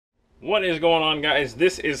What is going on, guys?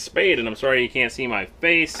 This is Spade, and I'm sorry you can't see my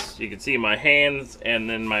face. You can see my hands and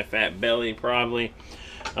then my fat belly probably.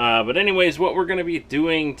 But anyways, what we're going to be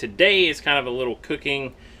doing today is kind of a little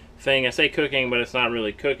cooking thing. I say cooking, but it's not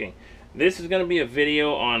really cooking. This is going to be a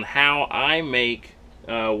video on how I make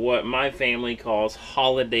what my family calls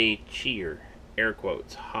holiday cheer. Air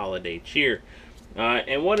quotes, holiday cheer.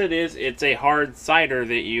 And what it is, it's a hard cider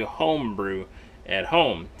that you home brew at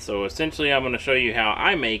home. So essentially I'm going to show you how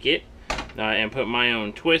I make it and put my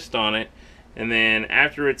own twist on it. And then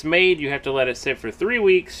after it's made, you have to let it sit for 3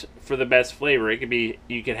 weeks for the best flavor. It could be,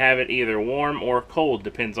 you could have it either warm or cold,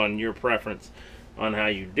 depends on your preference on how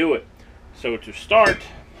you do it. So to start,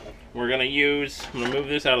 we're going to use, I'm going to move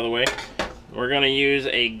this out of the way. We're going to use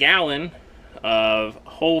a gallon of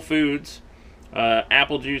Whole Foods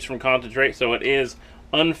apple juice from concentrate. So it is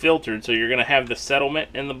unfiltered, so you're going to have the sediment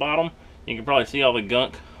in the bottom. You can probably see all the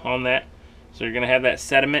gunk on that. So you're going to have that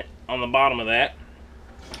sediment on the bottom of that.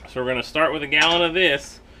 So we're going to start with a gallon of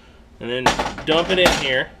this and then dump it in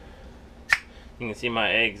here. You can see my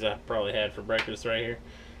eggs I probably had for breakfast right here.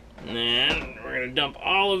 And then we're going to dump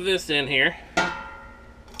all of this in here.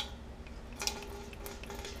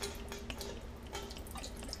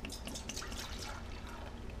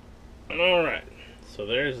 Alright, so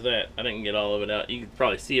there's that. I didn't get all of it out. You can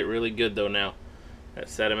probably see it really good though now. That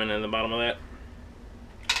sediment in the bottom of that.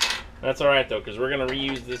 That's alright though, because we're going to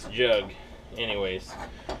reuse this jug anyways.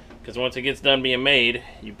 Because once it gets done being made,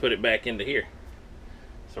 you put it back into here.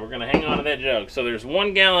 So we're going to hang on to that jug. So there's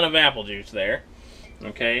 1 gallon of apple juice there.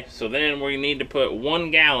 Okay, so then we need to put 1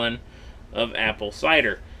 gallon of apple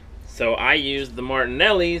cider. So I used the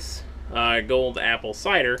Martinelli's gold apple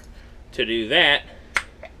cider to do that.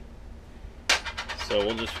 So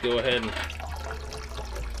we'll just go ahead and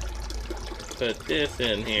put this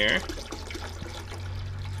in here.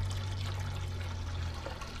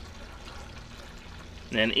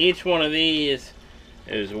 And each one of these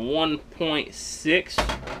is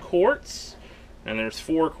 1.6 quarts. And there's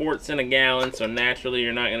 4 quarts in a gallon, so naturally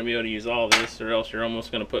you're not going to be able to use all this, or else you're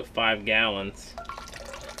almost going to put 5 gallons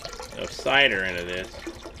of cider into this.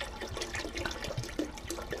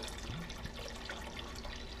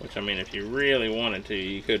 Which, I mean, if you really wanted to,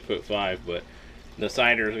 you could put 5, but the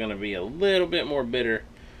cider is going to be a little bit more bitter.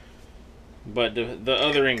 But the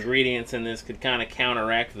other ingredients in this could kind of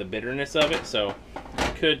counteract the bitterness of it, so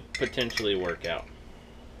it could potentially work out.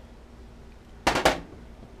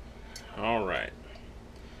 Alright.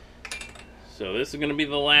 So this is going to be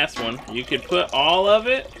the last one. You could put all of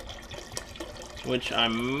it, which I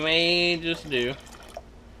may just do.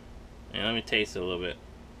 And let me taste it a little bit.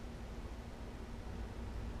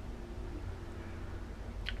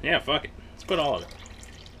 Yeah, fuck it. Let's put all of it.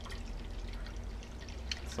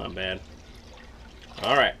 It's not bad.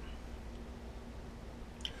 Alright.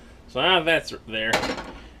 So now that's there,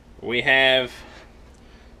 we have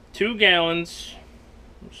 2 gallons,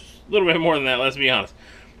 a little bit more than that, let's be honest.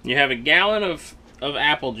 You have a gallon of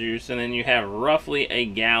apple juice, and then you have roughly a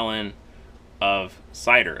gallon of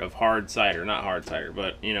cider, of hard cider. Not hard cider,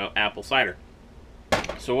 but, you know, apple cider.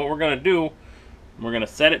 So what we're going to do, we're going to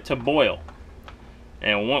set it to boil.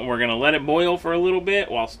 And we're going to let it boil for a little bit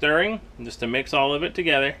while stirring, just to mix all of it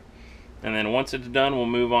together. And then once it's done, we'll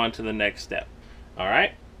move on to the next step.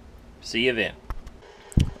 Alright? See you then.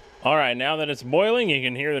 Alright, now that it's boiling, you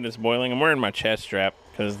can hear that it's boiling. I'm wearing my chest strap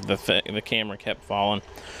because the camera kept falling.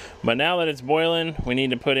 But now that it's boiling, we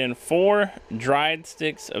need to put in 4 dried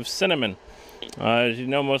sticks of cinnamon. As you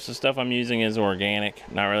know, most of the stuff I'm using is organic.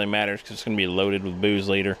 Not really matters because it's going to be loaded with booze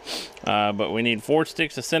later. But we need 4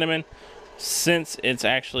 sticks of cinnamon since it's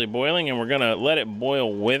actually boiling, and we're going to let it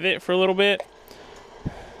boil with it for a little bit.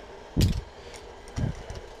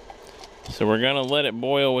 So we're going to let it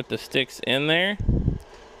boil with the sticks in there.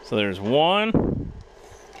 So there's 1,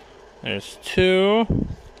 there's 2,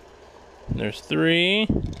 there's 3.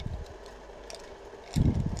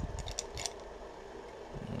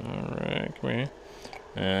 Alright, come here.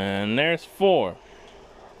 And there's 4.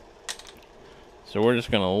 So we're just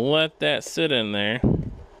going to let that sit in there.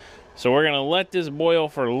 So we're going to let this boil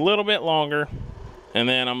for a little bit longer. And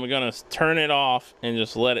then I'm going to turn it off and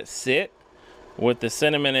just let it sit with the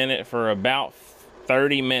cinnamon in it for about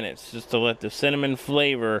 30 minutes, just to let the cinnamon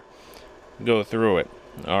flavor go through it.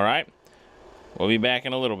 Alright, we'll be back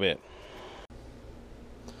in a little bit.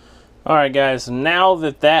 Alright guys, now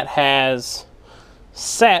that that has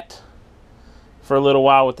set for a little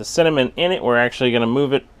while with the cinnamon in it, we're actually going to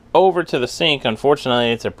move it over to the sink.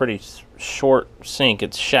 Unfortunately, it's a pretty short sink.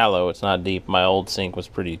 It's shallow, it's not deep. My old sink was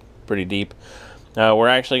pretty deep. We're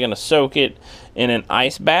actually going to soak it in an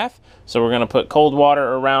ice bath. So we're going to put cold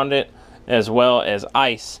water around it as well as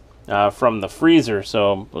ice. from the freezer.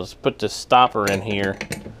 So let's put this stopper in here.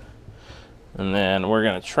 And then we're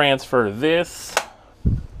going to transfer this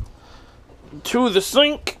to the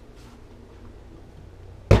sink.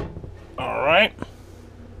 All right.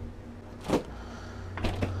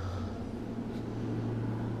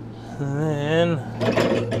 And then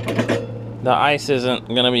the ice isn't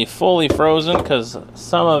going to be fully frozen because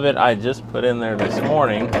some of it I just put in there this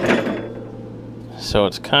morning. So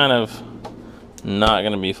it's kind of not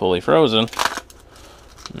going to be fully frozen.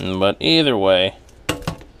 But either way,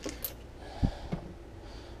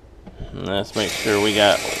 let's make sure we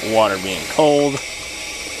got water being cold.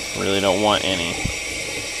 Really don't want any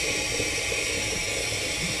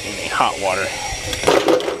hot water.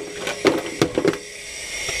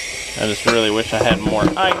 I just really wish I had more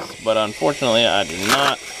ice, but unfortunately I do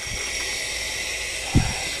not.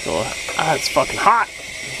 Let's go. It's fucking hot.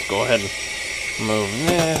 Let's go ahead and move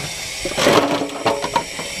this.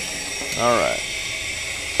 Alright.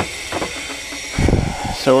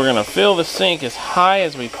 So we're going to fill the sink as high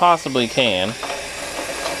as we possibly can.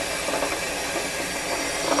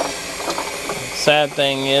 Sad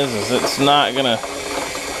thing is it's not gonna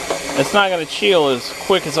chill as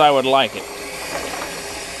quick as I would like it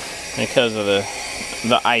because of the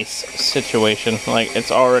ice situation. Like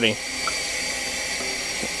it's already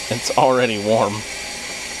warm.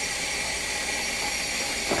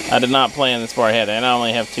 I did not plan this far ahead, and I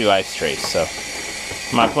only have 2 ice trays, so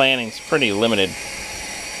my planning's pretty limited.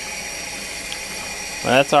 But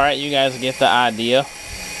that's alright, you guys get the idea.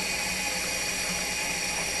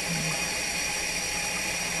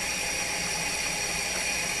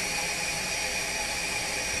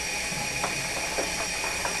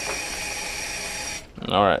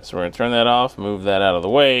 Alright, so we're going to turn that off, move that out of the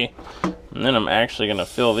way, and then I'm actually going to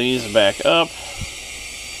fill these back up.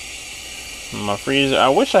 My freezer, I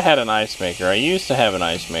wish I had an ice maker. I used to have an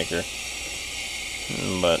ice maker,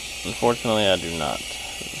 but unfortunately I do not.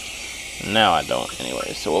 Now I don't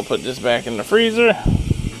anyway, so we'll put this back in the freezer.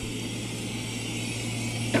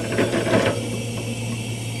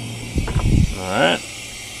 Alright.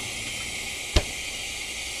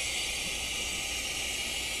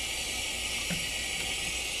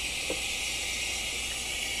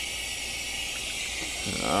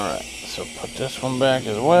 Alright, so put this one back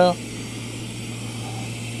as well.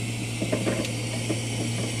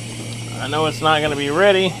 I know it's not going to be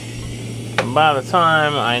ready by the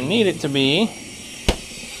time I need it to be,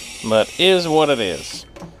 but is what it is.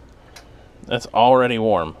 It's already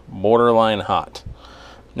warm, borderline hot.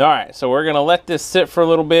 Alright, so we're going to let this sit for a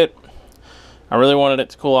little bit. I really wanted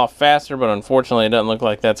it to cool off faster, but unfortunately it doesn't look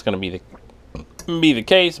like that's going to be the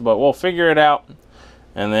case, but we'll figure it out.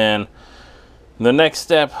 And then the next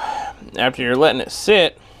step, after you're letting it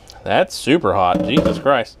sit, that's super hot, Jesus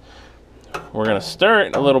Christ. We're going to stir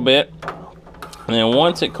it a little bit, and then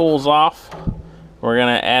once it cools off, we're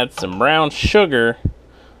going to add some brown sugar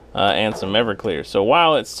and some Everclear. So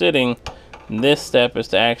while it's sitting, this step is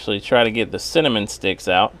to actually try to get the cinnamon sticks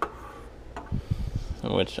out,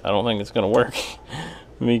 which I don't think it's going to work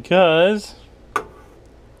because, I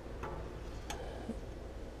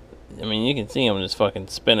mean, you can see them just fucking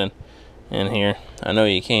spinning in here. I know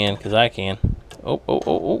you can, because I can.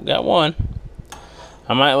 Oh, got one.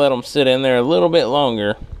 I might let them sit in there a little bit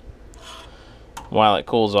longer while it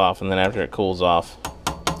cools off, and then after it cools off,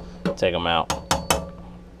 take them out.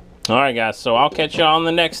 Alright guys, so I'll catch you on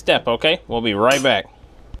the next step, okay? We'll be right back.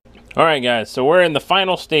 Alright guys, so we're in the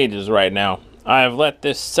final stages right now. I've let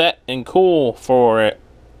this set and cool for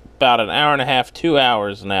about an hour and a half, 2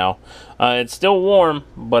 hours now. It's still warm,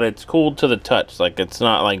 but it's cooled to the touch. Like, it's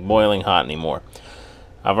not like boiling hot anymore.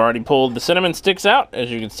 I've already pulled the cinnamon sticks out,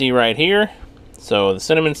 as you can see right here. So the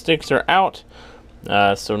cinnamon sticks are out.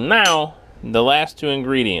 So now, the last 2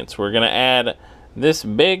 ingredients. We're going to add this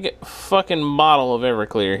big fucking bottle of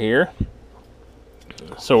Everclear here.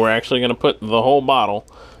 So we're actually going to put the whole bottle.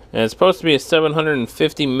 And it's supposed to be a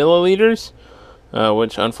 750 milliliters,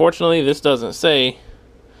 which unfortunately this doesn't say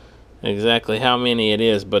exactly how many it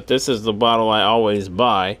is, but this is the bottle I always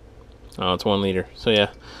buy. Oh, it's 1 liter. So yeah,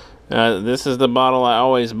 this is the bottle I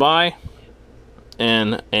always buy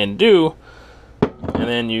and do. And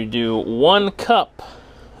then you do 1 cup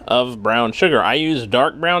of brown sugar. I use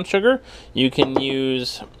dark brown sugar. You can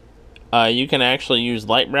actually use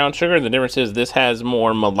light brown sugar. The difference is this has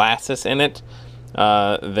more molasses in it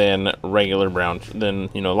than regular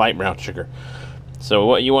light brown sugar. So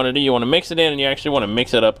what you want to do, you want to mix it in, and you actually want to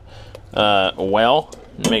mix it up well.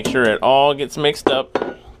 Make sure it all gets mixed up.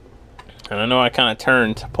 And I know I kind of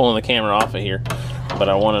turned pulling the camera off of here, but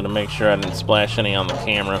I wanted to make sure I didn't splash any on the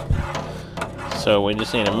camera. So we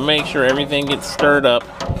just need to make sure everything gets stirred up.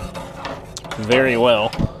 very well,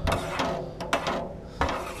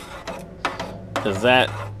 because that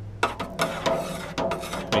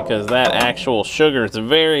actual sugar is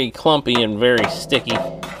very clumpy and very sticky.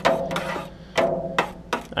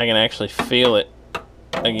 I can actually feel it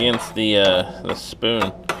against the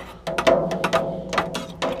spoon.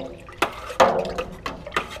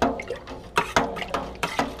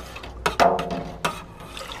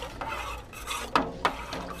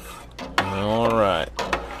 All right.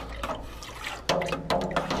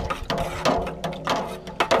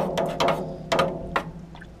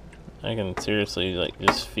 I can seriously like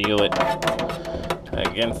just feel it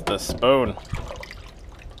against the spoon.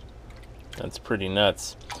 That's pretty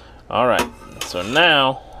nuts. All right, so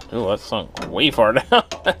now, ooh, that sunk way far down.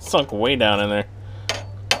 That sunk way down in there.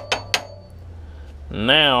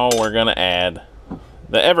 Now we're gonna add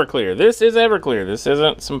the Everclear. This is Everclear. This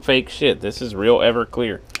isn't some fake shit. This is real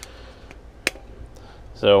Everclear.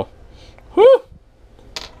 So, whew,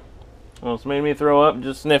 almost made me throw up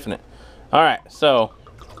just sniffing it. All right, so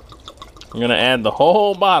I'm gonna add the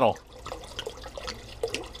whole bottle.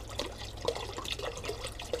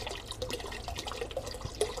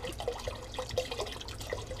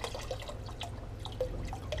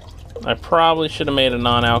 I probably should have made a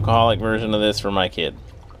non-alcoholic version of this for my kid.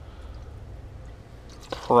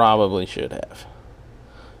 Probably should have.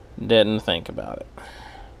 Didn't think about it.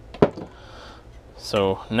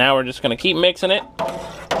 So now we're just going to keep mixing it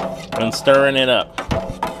and stirring it up,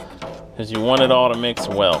 because you want it all to mix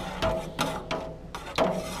well.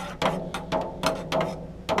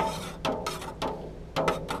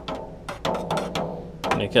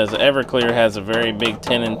 Because Everclear has a very big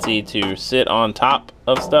tendency to sit on top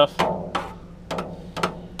of stuff.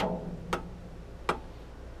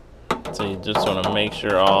 So you just want to make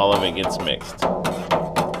sure all of it gets mixed.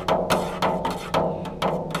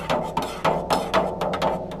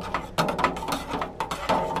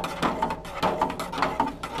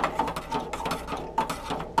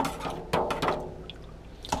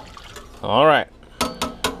 All right,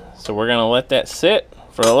 so we're gonna let that sit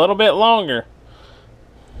for a little bit longer,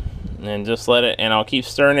 and just let it, and I'll keep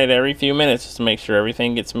stirring it every few minutes just to make sure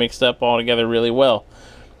everything gets mixed up all together really well.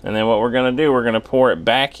 And then what we're gonna do, we're gonna pour it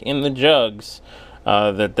back in the jugs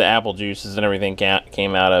that the apple juices and everything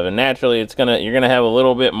came out of, and naturally you're gonna have a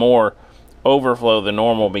little bit more overflow than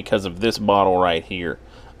normal because of this bottle right here.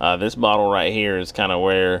 This bottle right here is kind of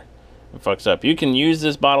where it fucks up. You can use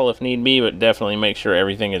this bottle if need be, but definitely make sure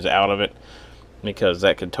everything is out of it, because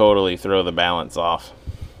that could totally throw the balance off.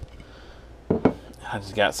 I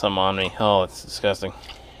just got some on me. Oh, it's disgusting.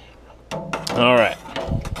 All right.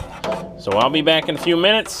 So I'll be back in a few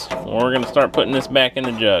minutes. We're going to start putting this back in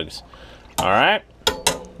the jugs. All right.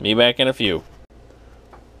 Be back in a few.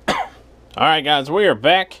 All right, guys, we are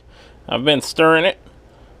back. I've been stirring it.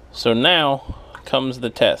 So now comes the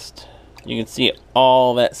test. You can see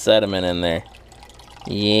all that sediment in there.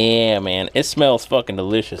 Yeah, man. It smells fucking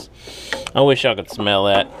delicious. I wish y'all could smell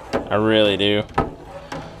that. I really do.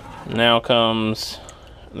 Now comes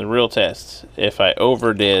the real test. If I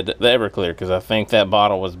overdid the Everclear, because I think that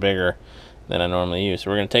bottle was bigger than I normally use.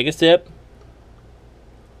 So we're going to take a sip.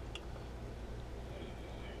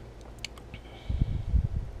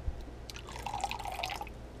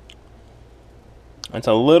 It's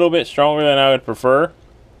a little bit stronger than I would prefer.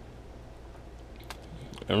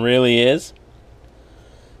 It really is.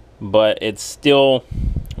 But it's still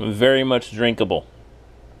very much drinkable.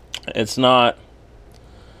 It's not...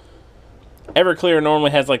 Everclear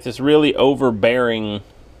normally has like this really overbearing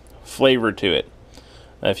flavor to it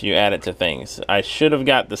if you add it to things. I should have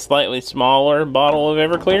got the slightly smaller bottle of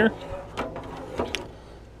Everclear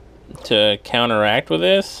to counteract with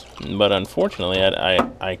this, but unfortunately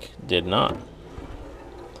I did not.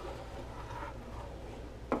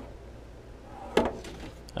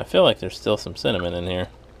 I feel like there's still some cinnamon in here.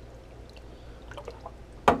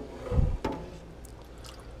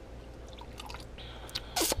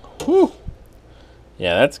 Whew.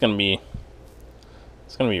 Yeah, it's gonna be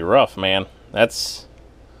rough, man. It's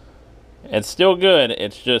still good.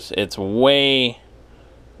 It's just, it's way,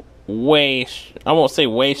 I won't say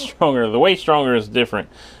way stronger. The way stronger is different,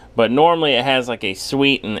 but normally it has like a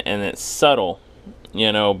sweet and it's subtle,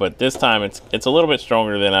 you know, but this time it's a little bit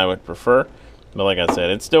stronger than I would prefer. But like I said,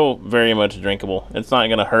 it's still very much drinkable. It's not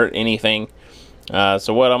gonna hurt anything.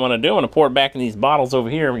 So what I'm gonna do, I'm gonna pour it back in these bottles over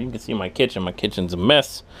here. You can see my kitchen. My kitchen's a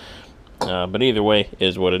mess. But either way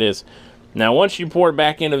is what it is. Now, once you pour it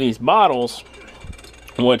back into these bottles,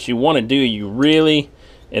 what you want to do,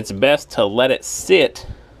 it's best to let it sit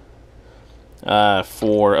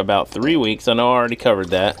for about 3 weeks. I know I already covered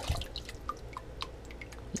that.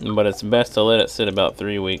 but it's best to let it sit about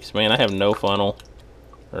 3 weeks. Man, I have no funnel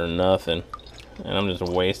or nothing, and I'm just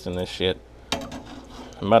wasting this shit.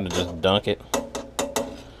 I'm about to just dunk it.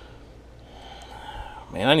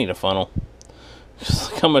 Man, I need a funnel.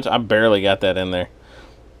 Just look how much, I barely got that in there.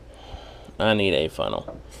 I need a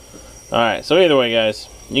funnel. Alright, so either way, guys,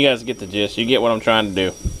 you guys get the gist. You get what I'm trying to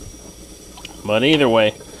do. But either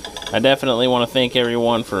way, I definitely want to thank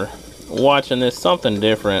everyone for watching this, something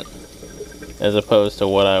different as opposed to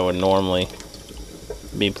what I would normally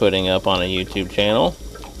be putting up on a YouTube channel.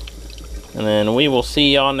 And then we will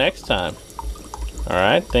see y'all next time.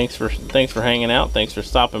 Alright, thanks for hanging out. Thanks for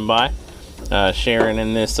stopping by, sharing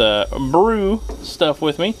in this brew stuff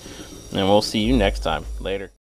with me. And we'll see you next time. Later.